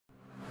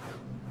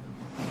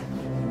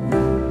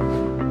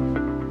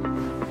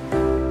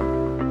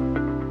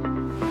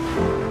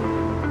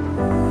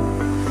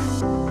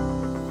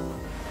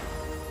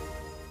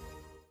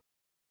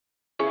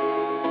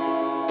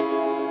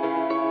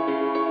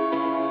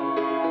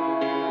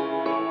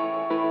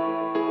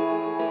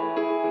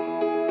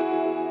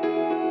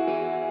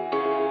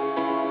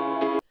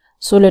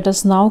So let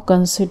us now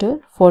consider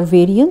for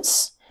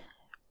variance,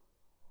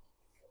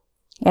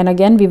 and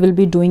again we will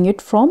be doing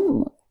it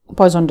from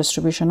Poisson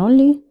distribution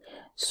only.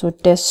 So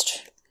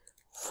test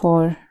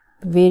for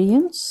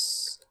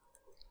variance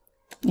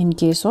in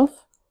case of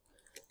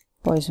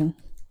Poisson.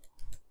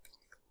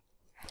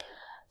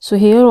 So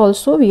here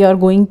also we are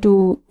going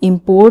to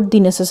import the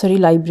necessary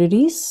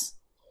libraries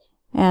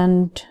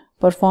and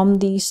perform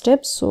these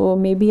steps. So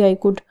maybe I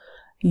could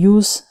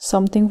use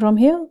something from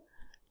here.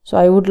 So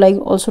I would like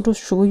also to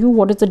show you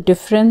what is the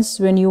difference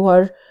when you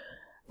are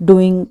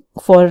doing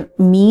for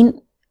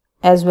mean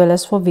as well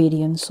as for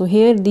variance. So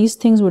here these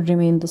things would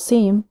remain the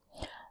same.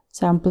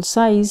 Sample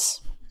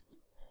size,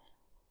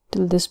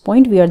 till this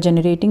point we are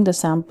generating the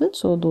sample,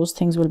 so those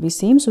things will be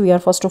same. So we are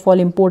first of all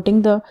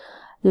importing the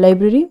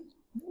library,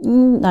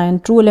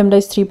 and true lambda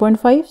is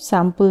 3.5,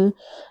 sample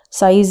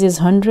size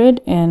is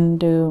 100,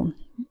 and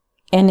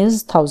n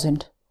is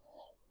 1000.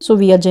 So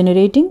we are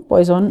generating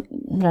Poisson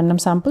random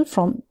sample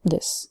from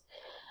this.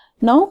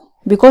 Now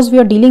because we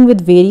are dealing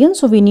with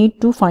variance, so we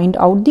need to find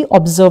out the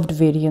observed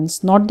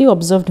variance, not the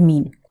observed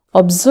mean.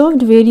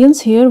 Observed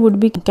variance here would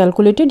be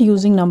calculated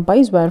using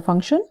numpy's wire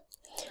function,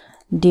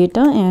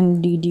 data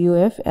and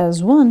DDOF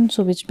as 1.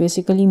 So which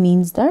basically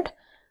means that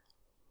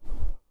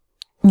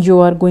you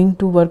are going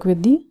to work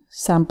with the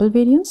sample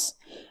variance,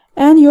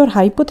 and your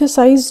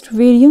hypothesized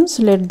variance,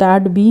 let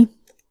that be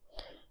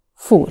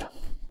 4.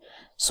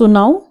 So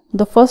now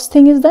the first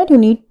thing is that you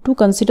need to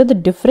consider the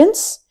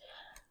difference,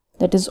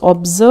 that is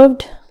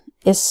observed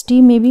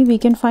ST. Maybe we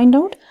can find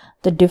out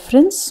the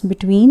difference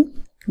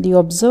between the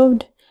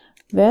observed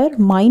where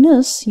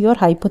minus your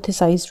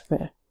hypothesized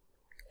where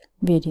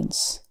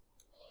variance.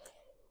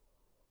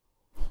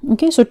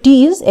 Okay, so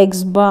T is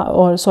x bar,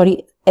 or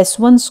sorry,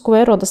 S1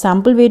 square, or the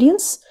sample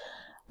variance,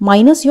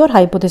 minus your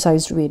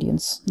hypothesized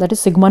variance, that is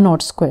sigma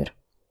naught square.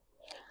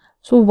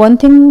 So one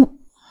thing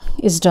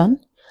is done.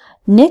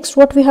 Next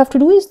what we have to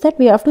do is that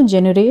we have to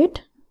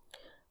generate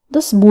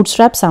this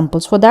bootstrap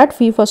samples. For that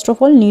we first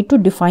of all need to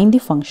define the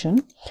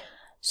function.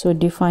 So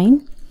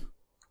define,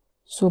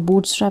 so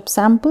bootstrap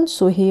sample.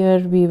 So here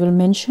we will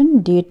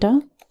mention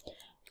data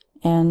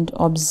and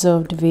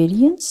observed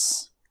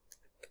variance.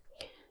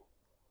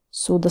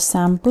 So the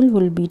sample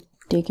will be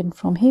taken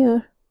from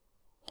here,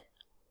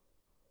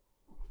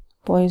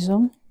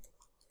 Poisson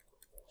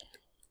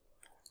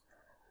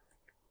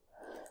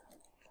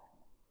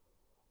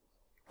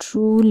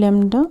true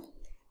lambda,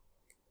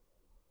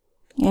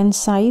 and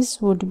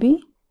size would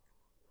be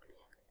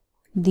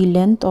the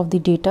length of the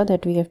data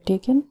that we have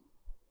taken,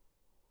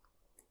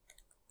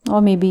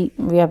 or maybe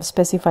we have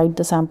specified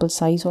the sample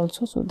size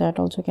also, so that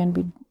also can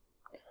be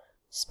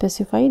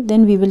specified.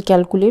 Then we will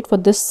calculate for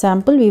this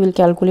sample, we will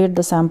calculate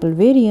the sample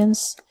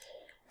variance,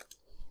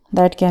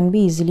 that can be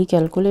easily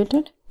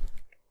calculated.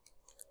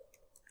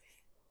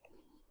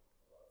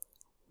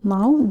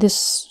 Now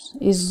this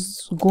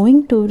is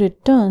going to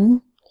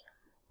return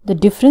the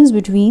difference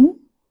between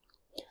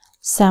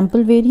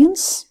sample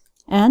variance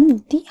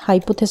and the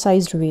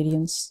hypothesized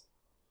variance.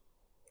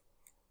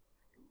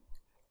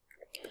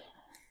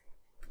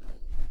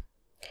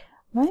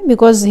 Why?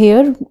 Because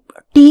here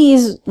T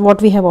is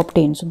what we have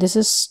obtained, so this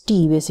is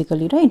T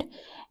basically, right?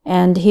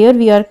 And here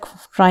we are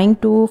trying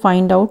to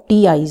find out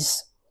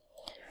TIs.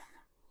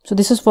 So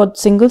this is for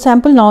single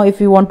sample. Now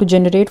if you want to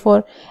generate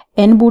for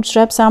n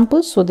bootstrap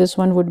samples, so this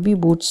one would be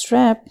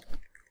bootstrap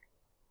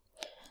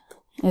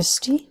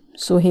ST.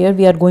 So here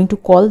we are going to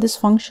call this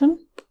function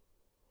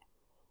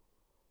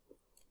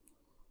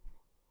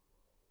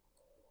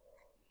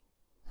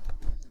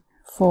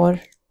for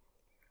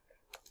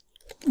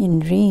in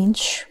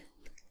range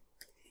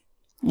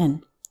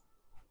n.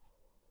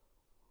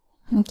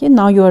 Okay,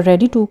 now you are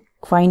ready to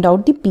find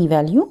out the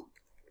p-value.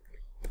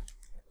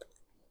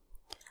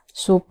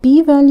 So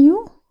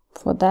p-value,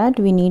 for that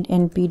we need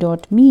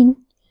np.mean,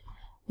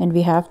 and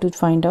we have to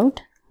find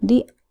out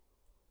the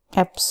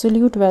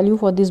absolute value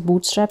for this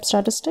bootstrap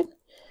statistic,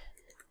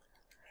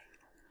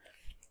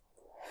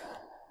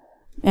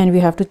 and we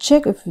have to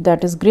check if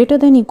that is greater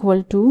than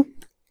equal to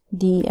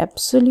the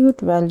absolute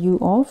value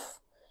of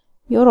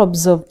your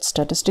observed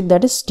statistic,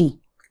 that is T.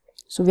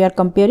 So we are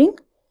comparing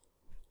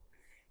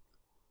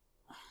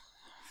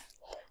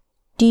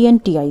T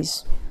and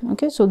TIs.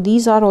 Okay, so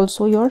these are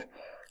also your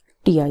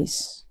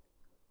TIs.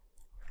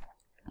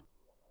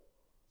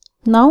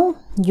 Now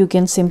you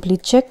can simply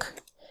check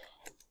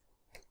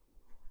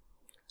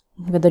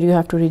whether you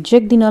have to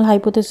reject the null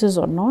hypothesis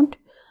or not.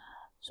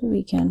 So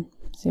we can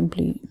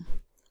simply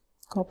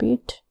copy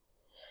it.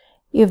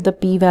 If the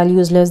p-value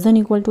is less than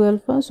equal to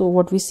alpha, so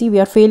what we see, we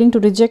are failing to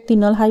reject the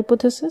null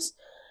hypothesis.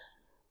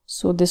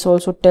 So this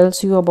also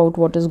tells you about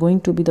what is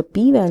going to be the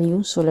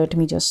p-value. So let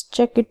me just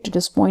check it. It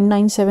is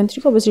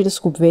 0.973. Obviously it is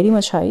very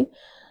much high.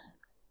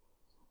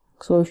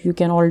 So if you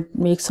can all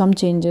make some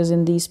changes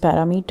in these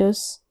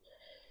parameters.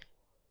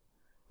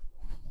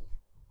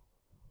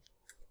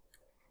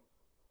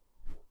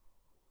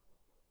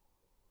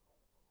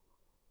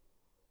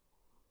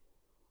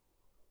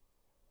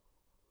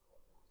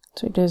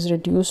 So it is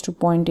reduced to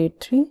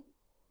 0.83.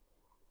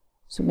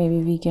 So maybe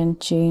we can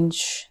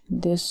change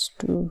this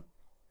to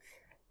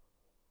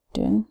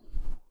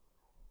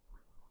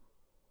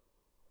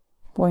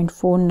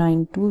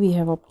 10.492 we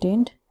have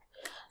obtained.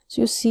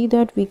 So you see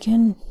that we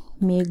can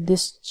make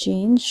this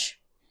change.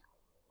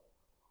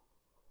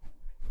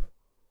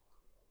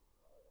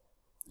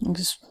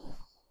 This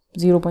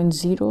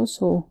 0.0,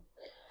 so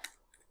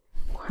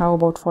how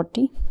about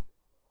 40?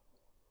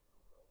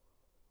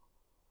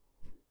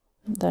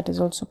 That is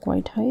also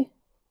quite high.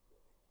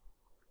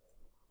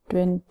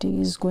 20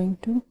 is going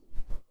to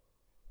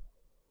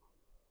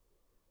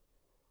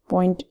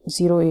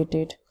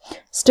 0.088.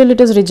 Still it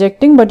is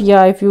rejecting, but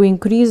yeah, if you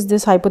increase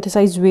this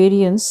hypothesized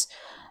variance,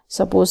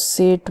 suppose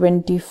say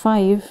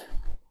 25,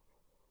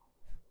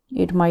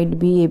 it might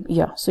be,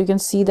 yeah, so you can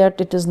see that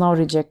it is now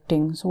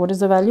rejecting. So what is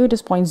the value? It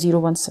is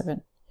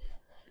 0.017.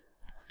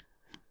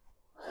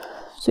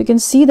 So you can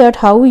see that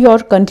how your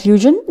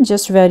conclusion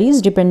just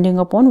varies depending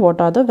upon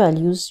what are the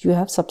values you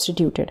have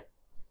substituted.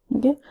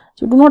 Okay,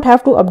 so you do not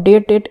have to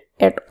update it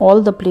at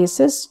all the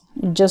places,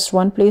 just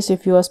one place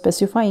if you are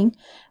specifying,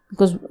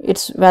 because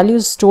its value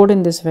is stored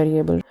in this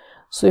variable.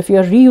 So if you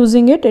are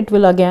reusing it, it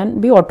will again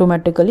be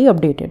automatically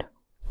updated.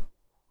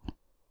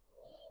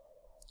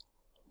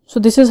 So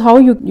this is how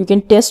you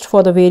can test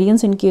for the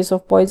variance in case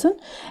of poison.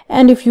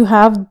 And if you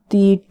have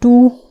the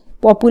two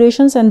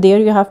populations and there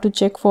you have to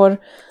check for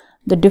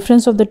the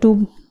difference of the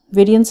two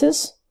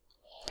variances.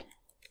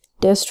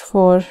 Test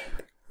for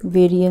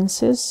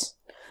variances,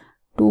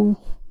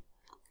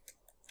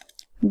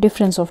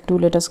 difference of two,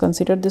 let us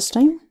consider this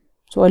time.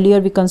 So earlier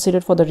we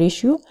considered for the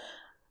ratio.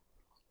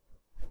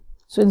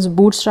 Since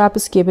Bootstrap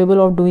is capable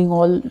of doing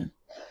all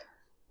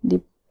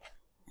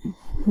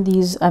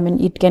these, I mean,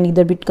 it can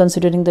either be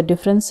considering the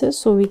differences,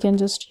 so we can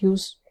just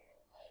use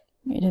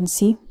it and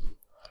see.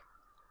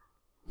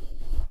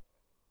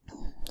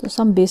 So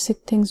some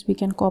basic things we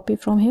can copy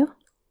from here.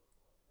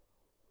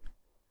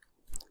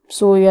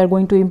 So we are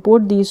going to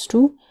import these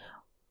two.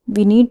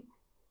 We need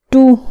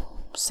two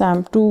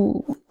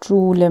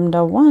true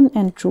lambda 1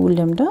 and true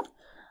lambda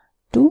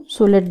 2.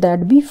 So let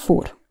that be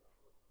 4.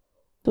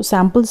 So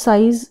sample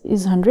size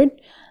is 100.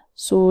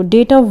 So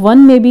data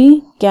 1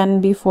 maybe can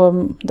be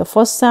from the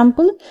first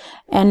sample,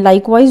 and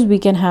likewise we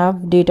can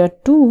have data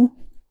 2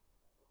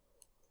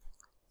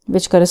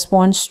 which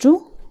corresponds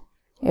to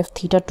f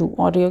theta 2,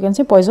 or you can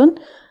say Poisson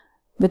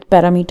with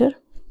parameter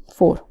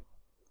 4.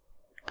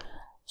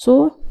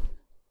 So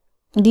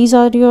these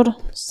are your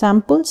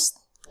samples.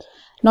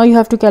 Now you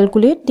have to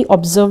calculate the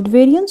observed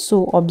variance.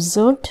 So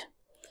observed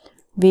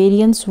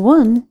variance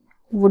 1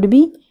 would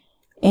be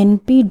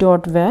np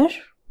dot var,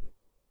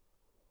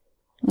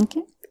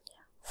 okay,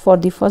 for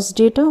the first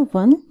data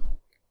 1.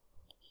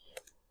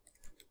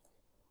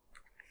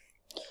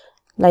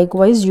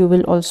 Likewise you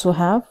will also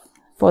have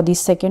for the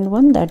second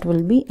one, that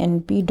will be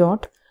np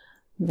dot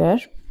var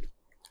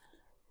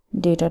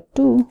data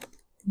 2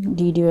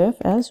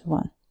 ddf as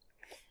 1.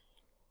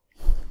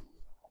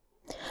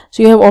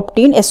 So you have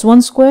obtained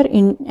S1 square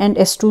and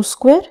S2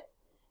 square.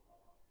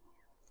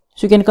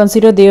 So you can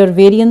consider their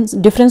variance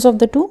difference of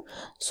the two.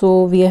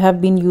 So we have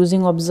been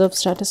using observed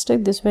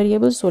statistic, this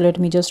variable. So let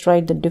me just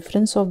write the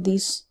difference of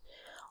these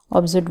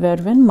observed var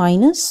 1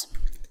 minus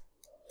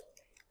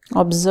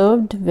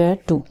observed var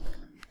 2.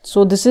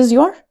 So this is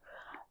your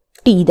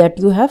t that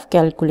you have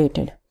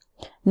calculated.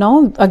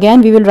 Now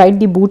again we will write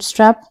the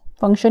bootstrap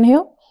function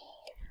here.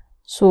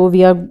 So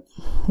we are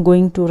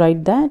going to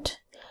write that.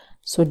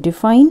 So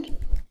define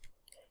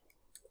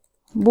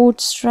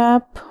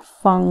bootstrap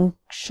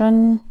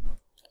function.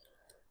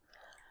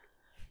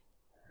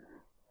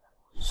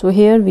 So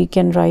here we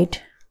can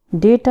write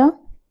data,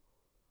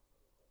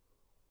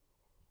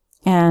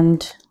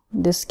 and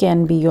this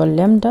can be your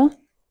lambda.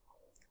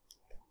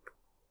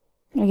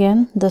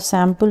 Again the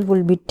sample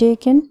will be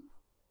taken,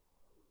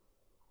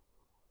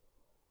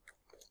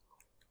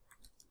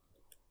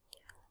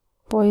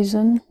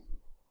 Poisson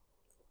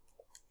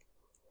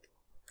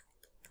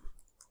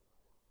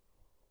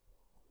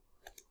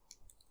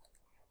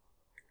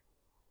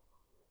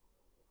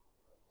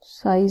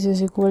size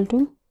is equal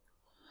to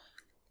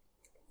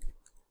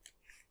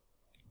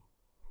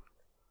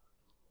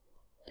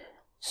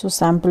so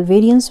sample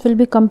variance will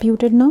be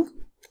computed now.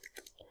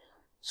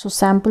 So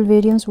sample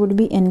variance would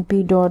be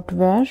np dot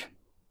var.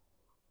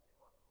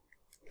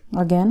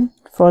 Again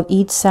for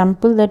each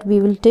sample that we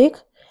will take,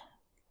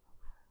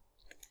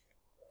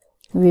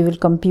 we will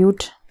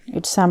compute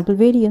its sample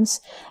variance,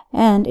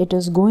 and it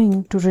is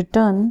going to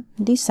return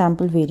the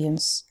sample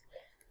variance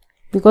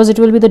because it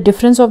will be the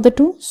difference of the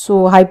two.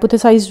 So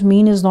hypothesized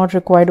mean is not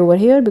required over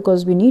here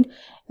because we need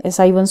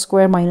SI1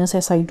 square minus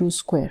SI2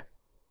 square.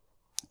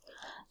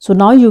 So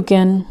now you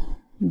can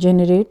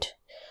generate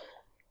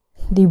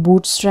the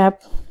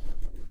bootstrap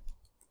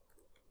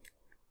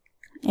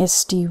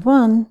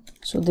st1.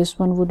 So this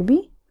one would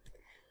be,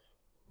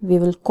 we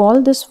will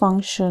call this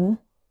function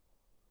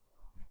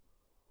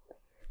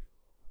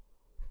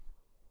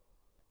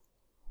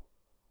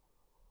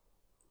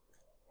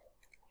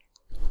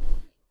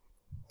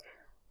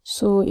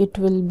so it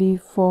will be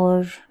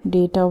for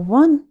data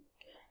 1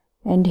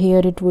 and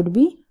here it would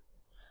be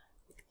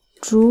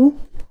true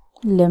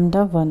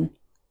lambda 1.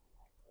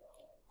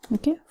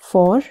 Okay,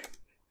 for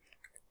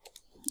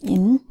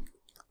in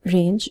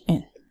range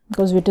n,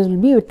 because it will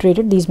be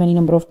iterated these many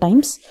number of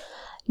times.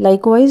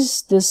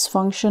 Likewise, this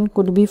function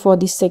could be for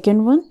the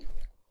second one.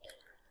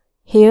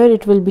 Here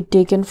it will be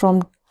taken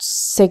from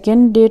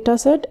second data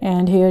set,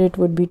 and here it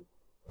would be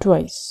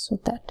twice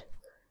of that.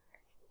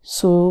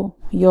 So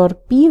your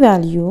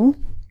p-value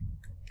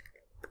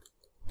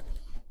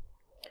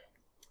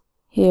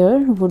here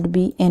would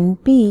be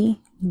np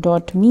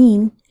dot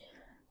mean.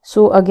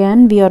 So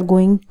again we are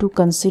going to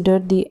consider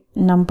the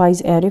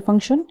numpy's array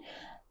function,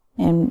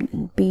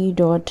 and p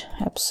dot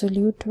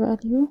absolute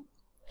value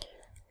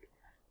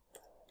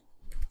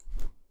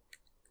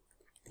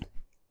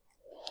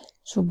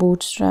so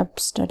bootstrap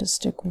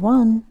statistic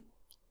 1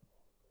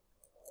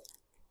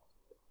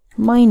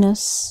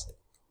 minus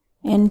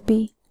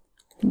np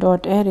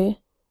dot array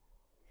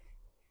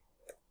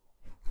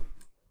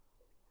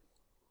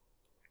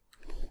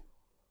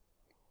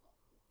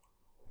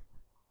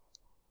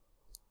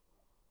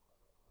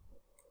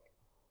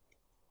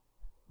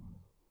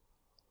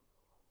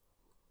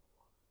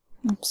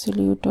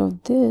absolute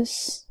of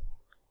this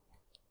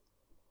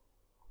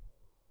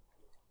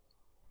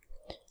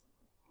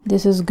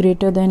is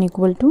greater than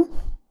equal to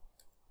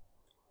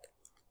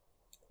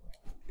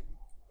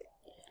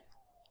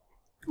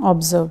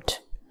observed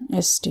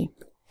st.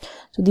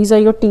 So these are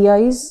your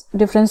TIs,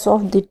 difference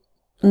of the,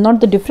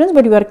 not the difference,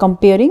 but you are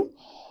comparing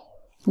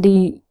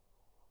the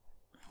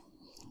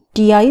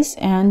TIs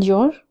and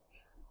your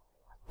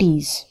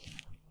Ts,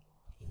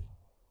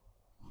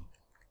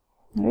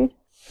 right?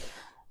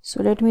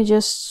 So let me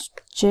just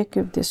check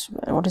if this,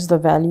 what is the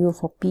value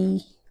for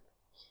p.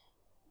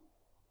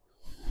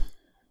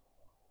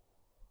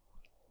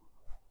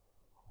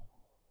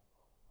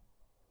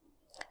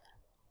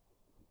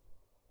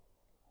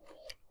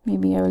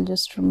 Maybe I will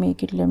just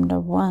make it lambda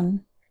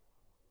 1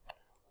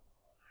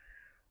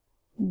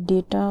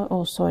 data,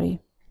 oh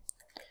sorry,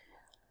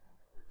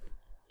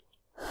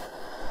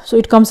 so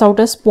it comes out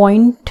as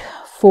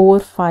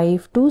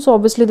 0.452. so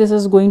obviously this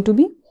is going to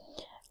be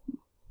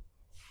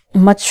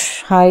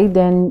much high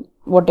than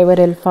whatever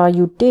alpha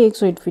you take.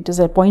 So if it is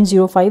at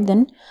 0.05,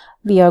 then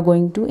we are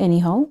going to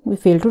anyhow, we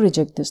fail to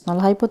reject this null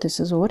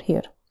hypothesis over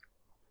here.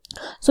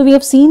 So we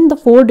have seen the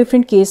 4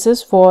 different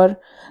cases for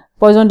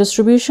Poisson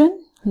distribution,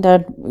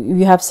 that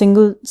you have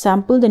single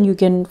sample, then you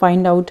can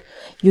find out,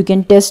 you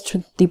can test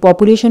the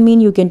population mean,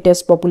 you can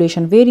test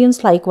population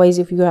variance. Likewise,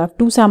 if you have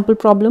 2 sample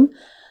problem,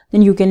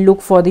 then you can look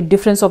for the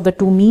difference of the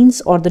 2 means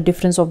or the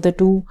difference of the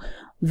 2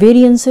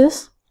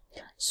 variances.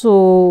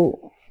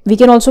 So we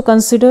can also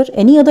consider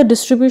any other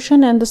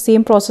distribution and the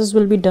same process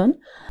will be done.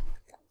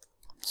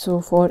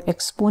 So for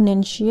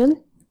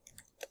exponential,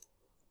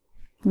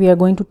 we are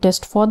going to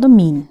test for the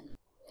mean.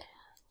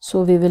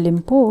 So we will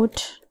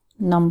import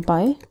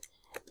numpy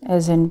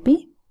as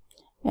np,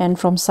 and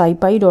from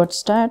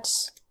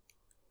scipy.stats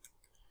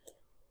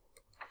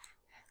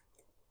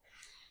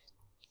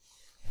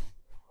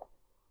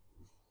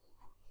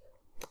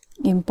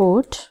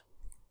import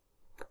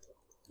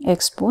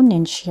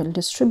exponential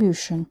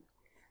distribution.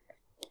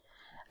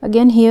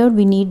 Again here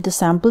we need the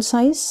sample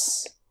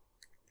size.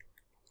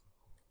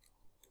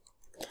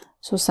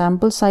 So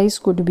sample size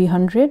could be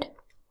 100,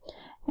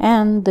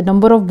 and the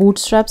number of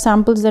bootstrap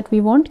samples that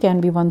we want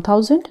can be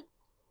 1000.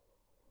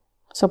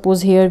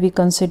 Suppose here we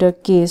consider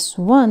case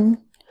 1,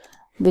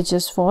 which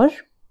is for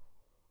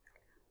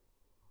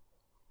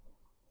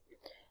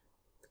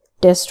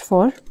test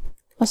for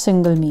a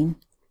single mean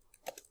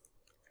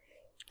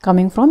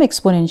coming from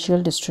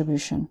exponential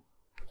distribution.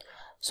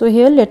 So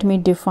here let me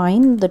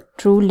define the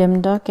true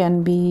lambda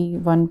can be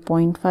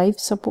 1.5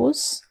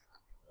 suppose.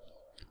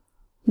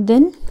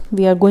 Then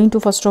we are going to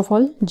first of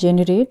all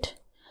generate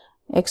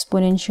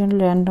exponential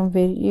random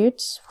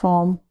variates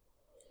from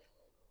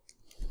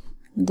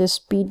this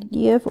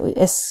PDF.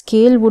 A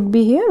scale would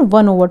be here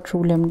 1 over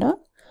true lambda.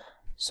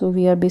 So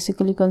we are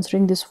basically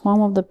considering this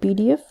form of the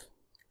PDF.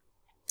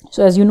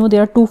 So as you know,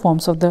 there are 2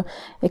 forms of the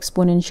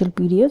exponential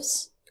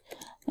PDFs,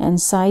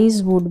 and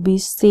size would be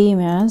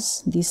same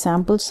as the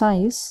sample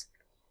size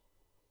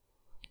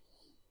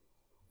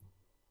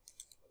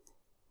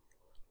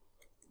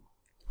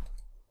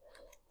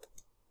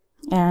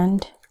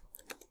and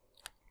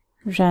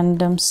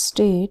random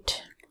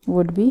state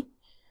would be.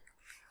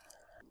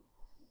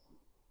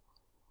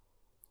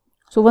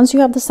 So once you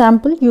have the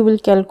sample, you will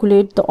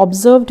calculate the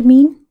observed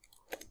mean,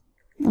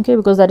 okay,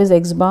 because that is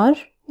x bar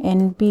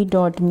np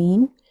dot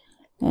mean,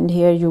 and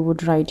here you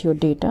would write your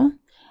data,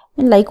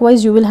 and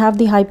likewise you will have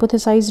the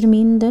hypothesized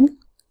mean then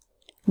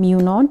mu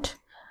naught.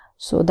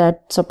 So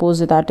that suppose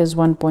that is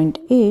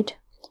 1.8.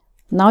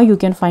 Now you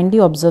can find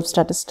the observed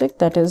statistic,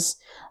 that is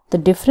the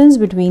difference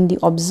between the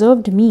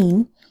observed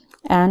mean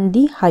and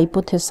the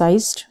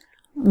hypothesized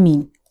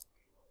mean.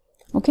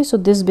 Okay, so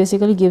this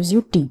basically gives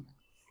you t.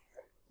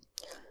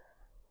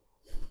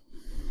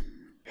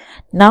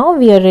 Now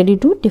we are ready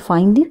to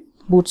define the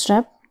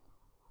bootstrap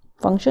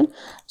function.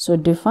 So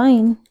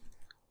define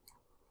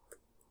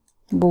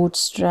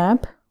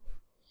bootstrap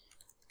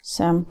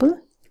sample.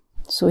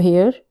 So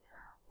here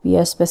we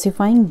are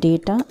specifying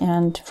data,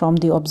 and from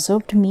the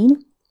observed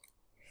mean.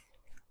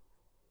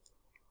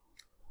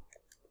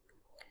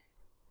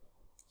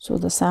 So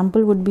the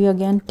sample would be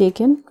again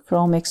taken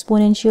from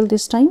exponential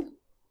this time.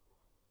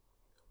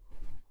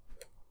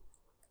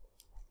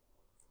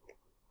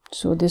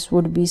 So this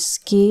would be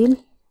scale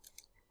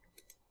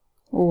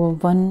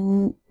over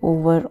 1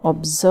 over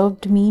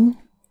observed mean.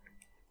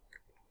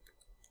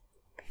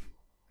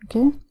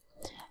 Okay,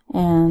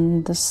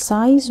 and the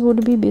size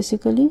would be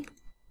basically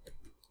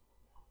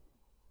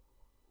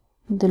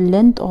the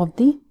length of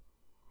the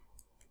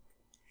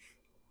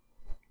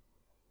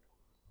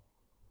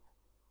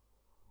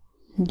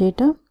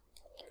data.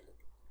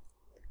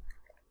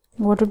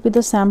 What would be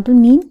the sample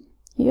mean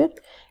here?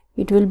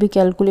 It will be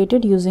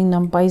calculated using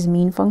NumPy's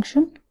mean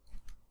function,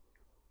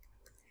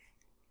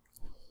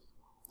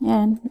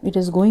 and it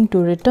is going to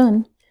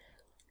return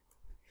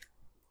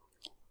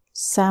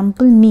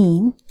sample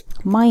mean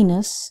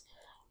minus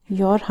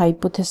your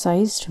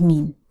hypothesized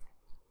mean.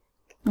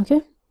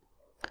 Okay,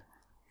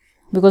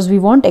 because we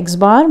want x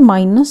bar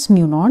minus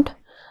mu naught.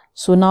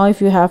 So now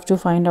if you have to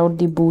find out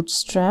the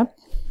bootstrap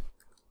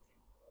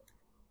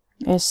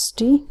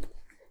st,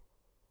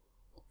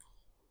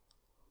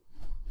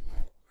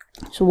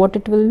 so what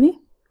it will be,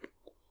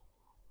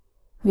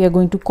 we are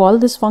going to call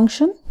this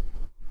function.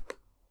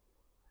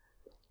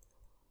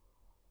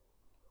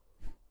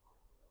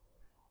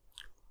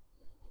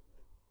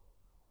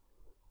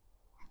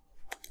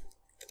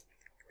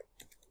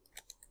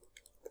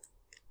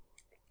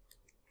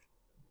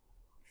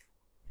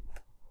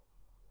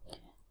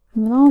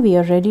 Now we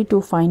are ready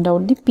to find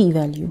out the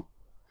p-value.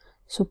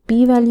 So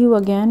p-value,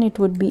 again it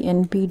would be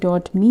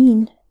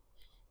np.mean,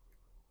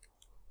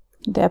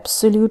 the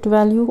absolute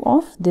value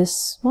of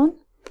this one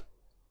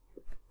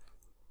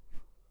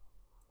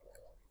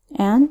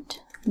and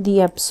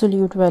the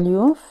absolute value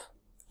of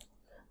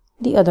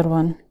the other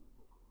one,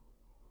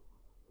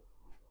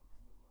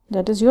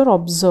 that is your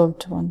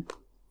observed one.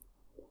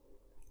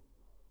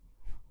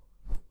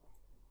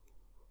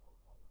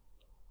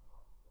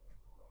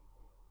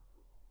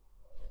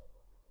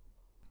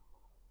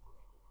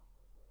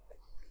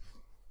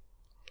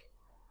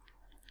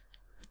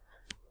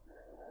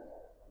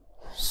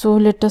 So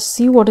let us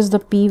see what is the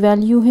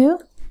p-value here,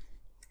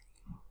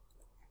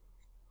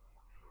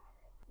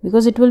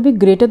 because it will be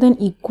greater than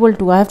equal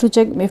to, I have to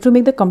check, I have to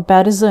make the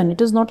comparison.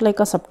 It is not like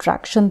a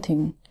subtraction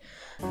thing.